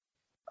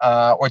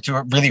 or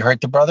to really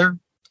hurt the brother,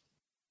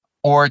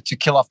 or to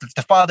kill off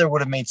the father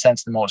would have made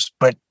sense the most.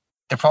 But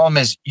the problem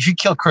is, if you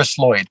kill Chris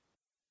Lloyd,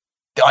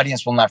 the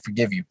audience will not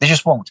forgive you. They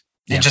just won't.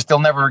 They'll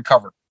never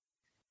recover.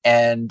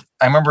 And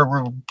I remember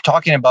we were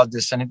talking about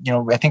this, and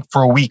I think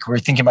for a week we were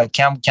thinking about,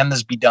 can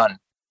this be done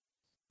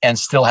and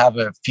still have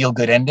a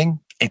feel-good ending?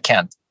 It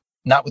can't.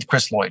 Not with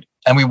Chris Lloyd.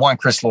 And we want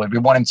Chris Lloyd. We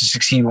want him to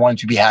succeed. We want him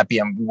to be happy,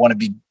 and we want to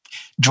be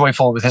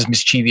joyful with his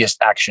mischievous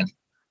action.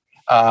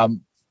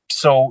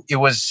 So it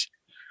was,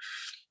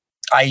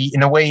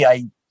 in a way,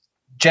 I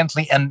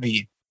gently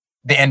envy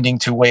the ending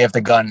to Way of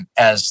the Gun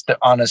as the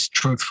honest,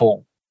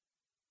 truthful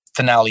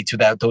finale to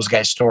those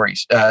guys'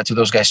 stories.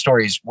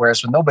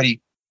 Whereas with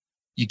Nobody,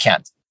 you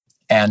can't,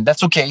 and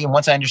that's okay. And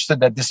once I understood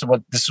that this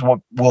is what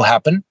will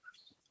happen,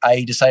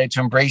 I decided to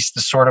embrace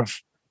the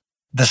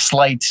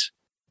slight,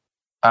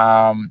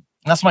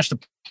 not so much the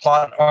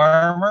plot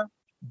armor,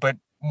 but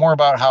more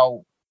about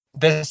how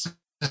this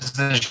is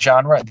the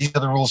genre. These are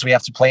the rules we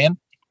have to play in.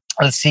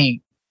 Let's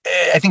see.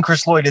 I think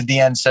Chris Lloyd at the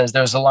end says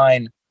there's a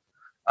line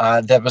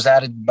that was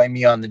added by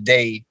me on the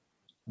day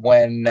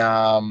when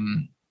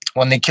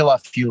they kill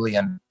off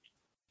Julian,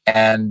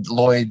 and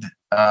Lloyd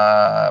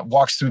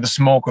walks through the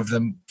smoke of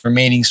the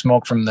remaining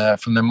smoke from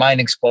the mine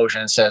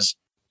explosion and says,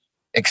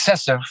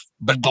 "Excessive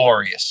but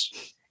glorious."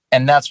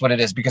 And that's what it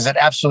is, because it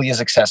absolutely is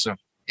excessive.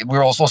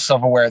 We're also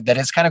self-aware that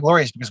it's kind of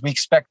glorious, because we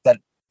expect that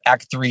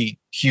Act 3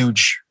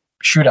 huge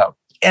shootout.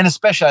 And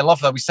especially, I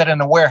love that we set it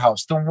in a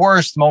warehouse, the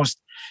worst, most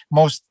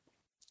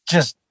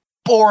just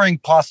boring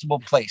possible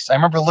place. I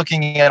remember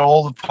looking at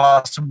all the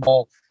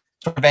possible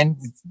sort of end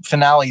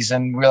finales,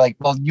 and we're like,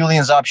 well,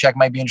 Julian Zabchak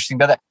might be interesting,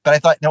 but I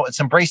thought, no, let's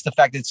embrace the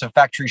fact that it's a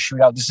factory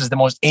shootout. This is the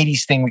most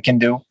 80s thing we can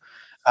do.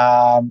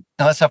 And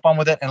let's have fun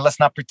with it, and let's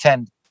not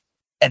pretend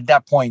at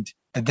that point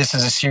that this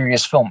is a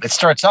serious film. It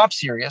starts off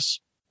serious,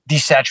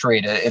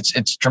 desaturated,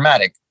 it's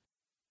dramatic,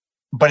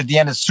 but at the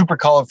end it's super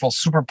colorful,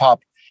 super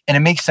pop, and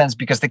it makes sense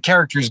because the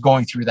character is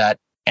going through that,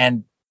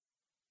 and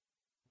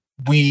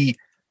we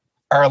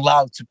are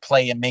allowed to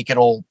play and make it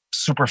all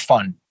super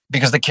fun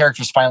because the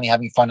character's finally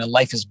having fun and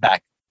life is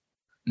back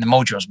and the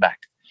mojo's back.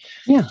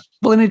 Yeah.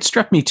 Well, and it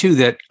struck me too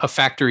that a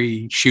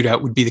factory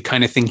shootout would be the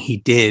kind of thing he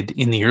did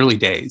in the early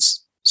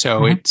days.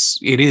 So it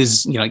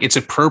is, it's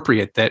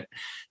appropriate that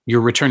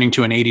you're returning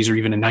to an 80s or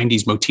even a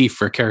 90s motif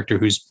for a character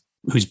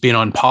who's been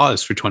on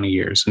pause for 20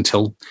 years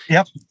until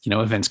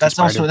events. That's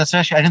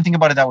actually, I didn't think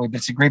about it that way, but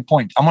it's a great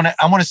point. I'm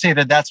gonna say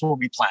that's what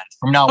we planned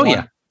from now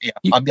on. Yeah.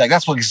 I'll be like,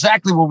 that's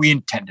exactly what we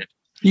intended.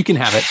 You can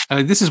have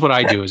it. This is what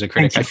I do as a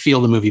critic. I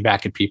feel the movie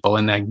back at people,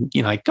 and then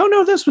like, oh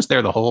no, this was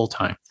there the whole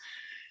time.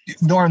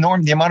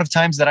 Norm, the amount of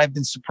times that I've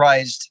been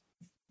surprised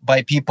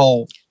by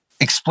people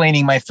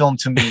explaining my film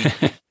to me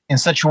in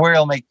such a way,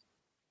 I'm like,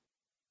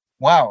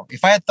 wow,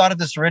 if I had thought of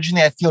this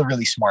originally, I feel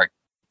really smart.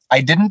 I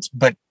didn't,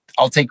 but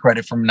I'll take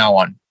credit from now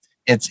on.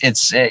 It's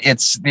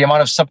the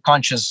amount of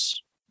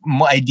subconscious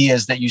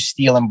ideas that you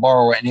steal and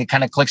borrow, and it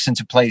kind of clicks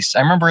into place.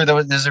 I remember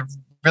there's a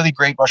really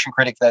great Russian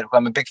critic that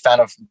I'm a big fan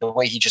of, the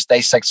way he just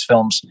dissects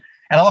films.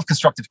 And I love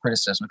constructive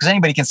criticism, because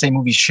anybody can say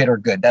movies shit or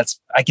good.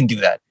 I can do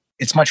that.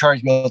 It's much harder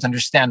to be able to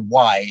understand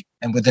why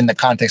and within the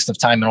context of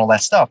time and all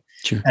that stuff.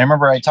 Sure. And I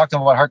remember I talked to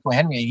him about Hardcore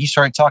Henry, and he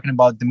started talking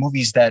about the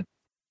movies that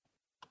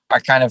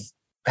are kind of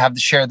have to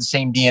share the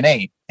same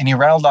DNA. And he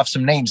rattled off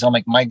some names. I'm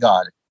like, my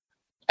God.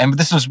 And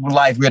this was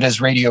live. We had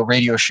his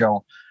radio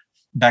show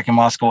back in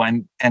Moscow.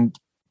 And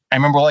I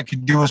remember all I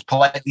could do was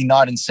politely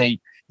nod and say,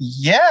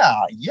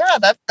 yeah,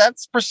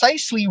 that's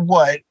precisely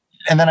what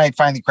And then I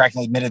finally cracked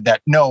and admitted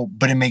that no,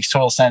 but it makes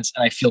total sense.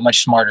 And I feel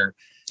much smarter,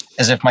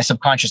 as if my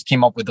subconscious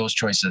came up with those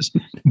choices.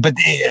 But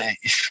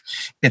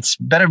it's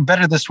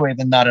better this way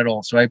than not at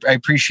all. So I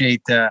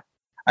appreciate the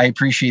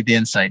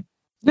insight.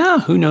 No,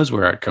 who knows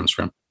where art comes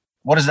from?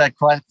 What is that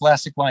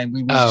classic line?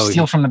 We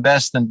steal from the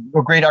best, and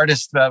great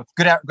artists,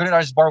 good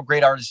artists borrow,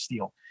 great artists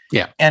steal.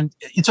 Yeah. And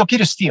it's okay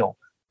to steal,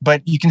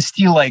 but you can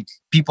steal like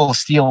people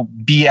steal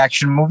B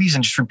action movies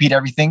and just repeat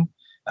everything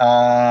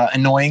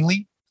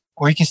annoyingly.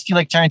 Or you can steal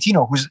like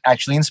Tarantino, who's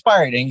actually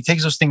inspired, and he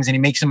takes those things and he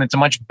makes them into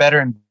much better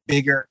and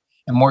bigger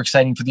and more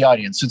exciting for the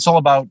audience. So it's all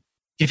about,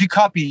 if you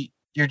copy,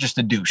 you're just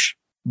a douche.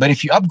 But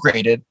if you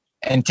upgrade it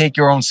and take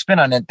your own spin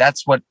on it,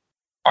 that's what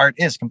art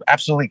is.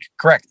 Absolutely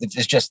correct.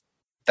 It's just,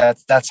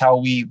 that's how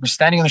we're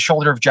standing on the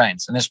shoulder of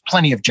giants, and there's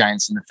plenty of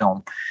giants in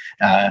the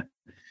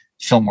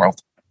film world.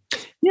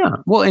 Yeah.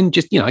 Well, and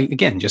just,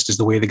 again, just as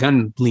The Way of the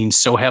Gun leans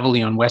so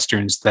heavily on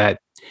Westerns that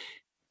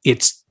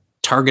its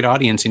target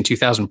audience in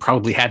 2000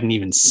 probably hadn't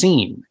even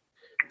seen,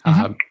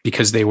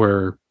 because they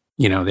were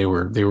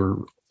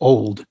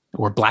old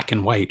or black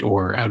and white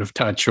or out of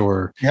touch,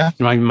 or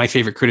my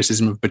favorite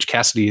criticism of Butch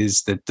Cassidy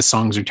is that the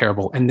songs are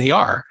terrible, and they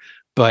are.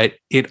 But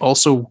it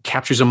also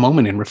captures a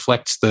moment and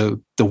reflects the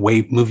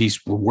way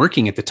movies were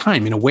working at the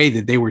time, in a way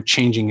that they were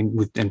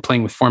changing and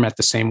playing with format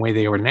the same way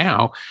they are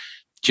now,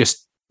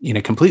 just in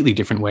a completely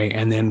different way.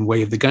 And then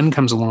Way of the Gun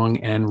comes along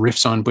and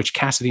riffs on Butch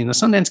Cassidy and the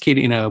Sundance Kid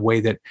in a way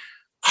that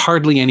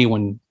hardly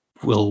anyone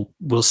will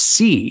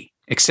see,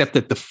 except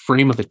that the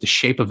frame of it, the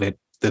shape of it,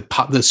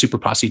 the super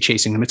posse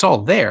chasing them, it's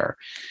all there.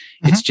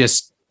 It's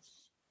just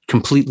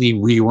completely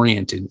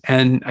reoriented.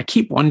 And I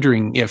keep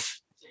wondering if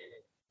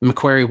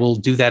McQuarrie will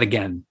do that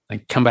again,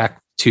 like come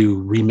back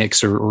to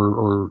remix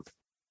or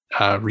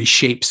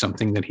reshape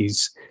something that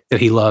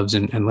he loves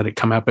and let it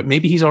come out. But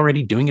maybe he's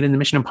already doing it in the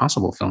Mission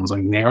Impossible films,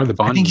 like Nair, the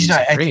Bond.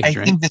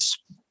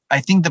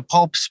 I think the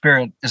pulp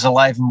spirit is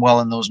alive and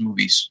well in those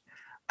movies.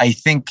 I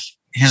think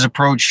his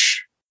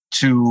approach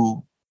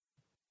to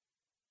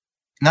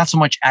not so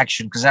much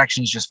action, because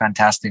action is just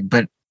fantastic,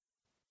 but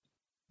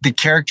the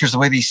characters, the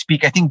way they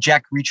speak. I think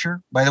Jack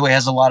Reacher, by the way,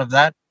 has a lot of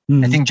that.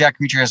 I think Jack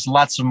Reacher has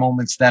lots of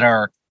moments that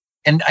are,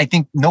 and I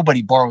think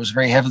nobody borrows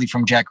very heavily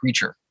from Jack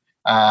Reacher.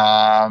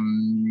 I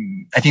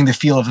think the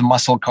feel of the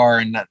muscle car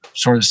and that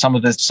sort of some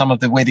of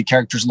the way the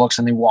characters looks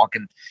and they walk.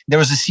 And there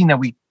was a scene that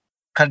we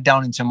cut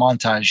down into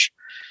montage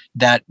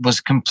that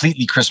was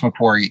completely Chris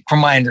McQuarrie, from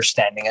my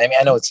understanding. I mean,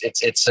 I know it's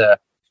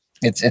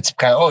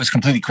kind of, it's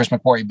completely Chris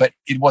McQuarrie, but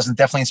it wasn't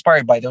definitely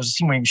inspired by it. There was a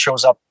scene where he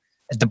shows up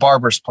at the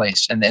barber's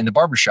place and in the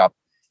barber shop,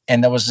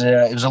 and it was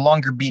a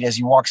longer beat as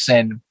he walks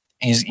in.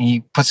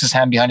 He puts his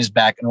hand behind his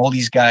back, and all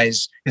these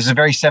guys. There's a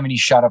very 70s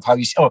shot of how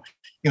you see. Oh,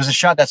 it was a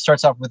shot that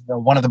starts off with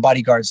one of the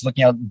bodyguards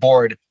looking out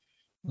bored,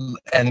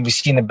 and we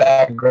see in the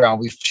background,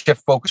 we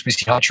shift focus. We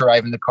see Hutch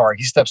arrive in the car.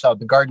 He steps out.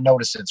 The guard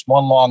notices. It's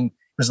one long. It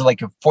was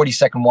like a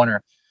 40-second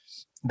oneer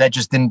that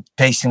just didn't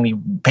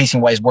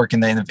pacing wise work in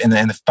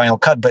the final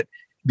cut. But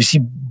we see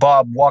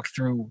Bob walk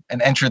through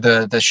and enter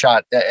the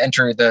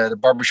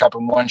barbershop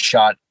in one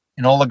shot,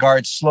 and all the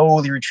guards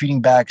slowly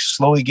retreating back,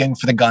 slowly getting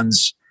for the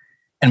guns.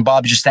 And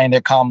Bob's just standing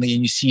there calmly,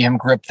 and you see him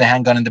grip the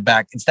handgun in the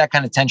back. It's that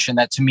kind of tension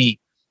that to me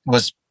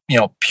was,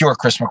 pure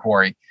Chris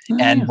McQuarrie.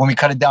 And when we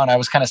cut it down, I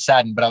was kind of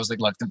saddened, but I was like,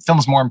 look, the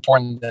film's more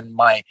important than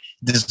my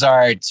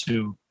desire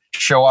to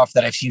show off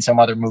that I've seen some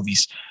other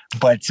movies.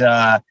 But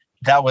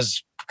that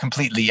was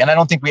completely, and I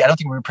don't think we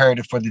prepared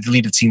it for the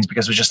deleted scenes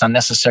because it was just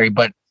unnecessary,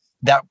 but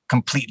that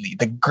completely,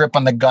 the grip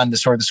on the gun, the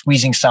sort of the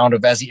squeezing sound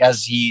of as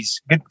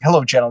he's good.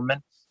 Hello,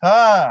 gentlemen.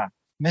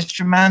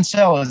 Mr.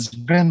 Mansell, it's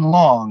been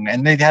long.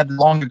 And they had a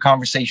longer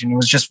conversation. It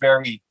was just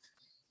very,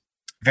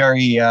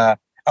 very, I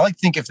like to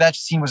think if that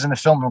scene was in the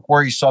film,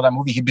 McQuarrie saw that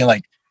movie, he'd be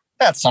like,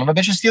 that son of a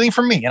bitch is stealing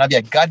from me. And I'd be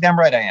like, goddamn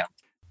right I am.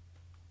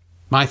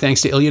 My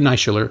thanks to Ilya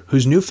Naishuller,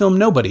 whose new film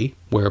Nobody,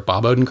 where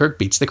Bob Odenkirk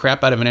beats the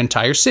crap out of an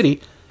entire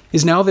city,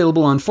 is now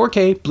available on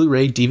 4K,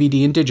 Blu-ray,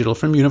 DVD, and digital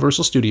from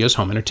Universal Studios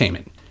Home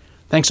Entertainment.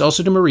 Thanks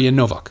also to Maria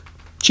Novak.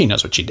 She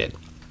knows what she did.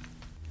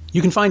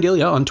 You can find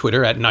Ilya on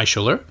Twitter at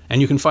Naishuller,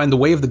 and you can find The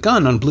Way of the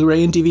Gun on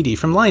Blu-ray and DVD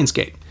from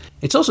Lionsgate.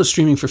 It's also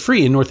streaming for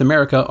free in North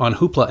America on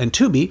Hoopla and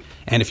Tubi,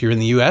 and if you're in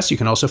the US, you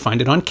can also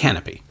find it on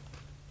Canopy.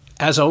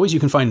 As always, you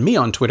can find me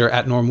on Twitter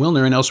at Norm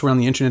Wilner and elsewhere on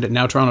the internet at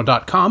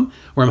nowtoronto.com,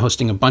 where I'm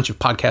hosting a bunch of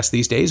podcasts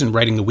these days and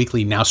writing the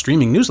weekly Now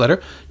Streaming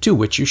newsletter, to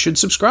which you should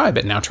subscribe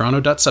at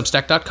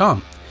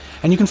nowtoronto.substack.com.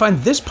 And you can find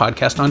this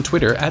podcast on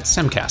Twitter at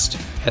Semcast,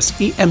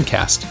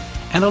 SEMcast,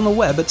 and on the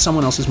web at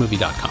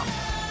someoneelsesmovie.com.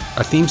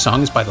 Our theme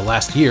song is by The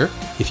Last Year.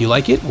 If you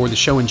like it, or the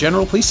show in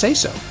general, please say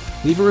so.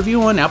 Leave a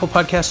review on Apple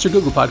Podcasts or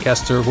Google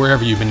Podcasts or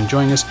wherever you've been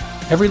enjoying us.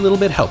 Every little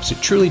bit helps,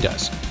 it truly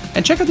does.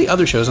 And check out the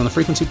other shows on the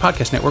Frequency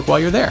Podcast Network while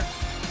you're there.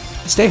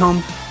 Stay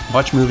home,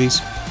 watch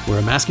movies, wear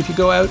a mask if you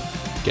go out,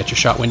 get your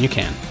shot when you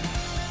can.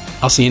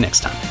 I'll see you next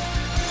time.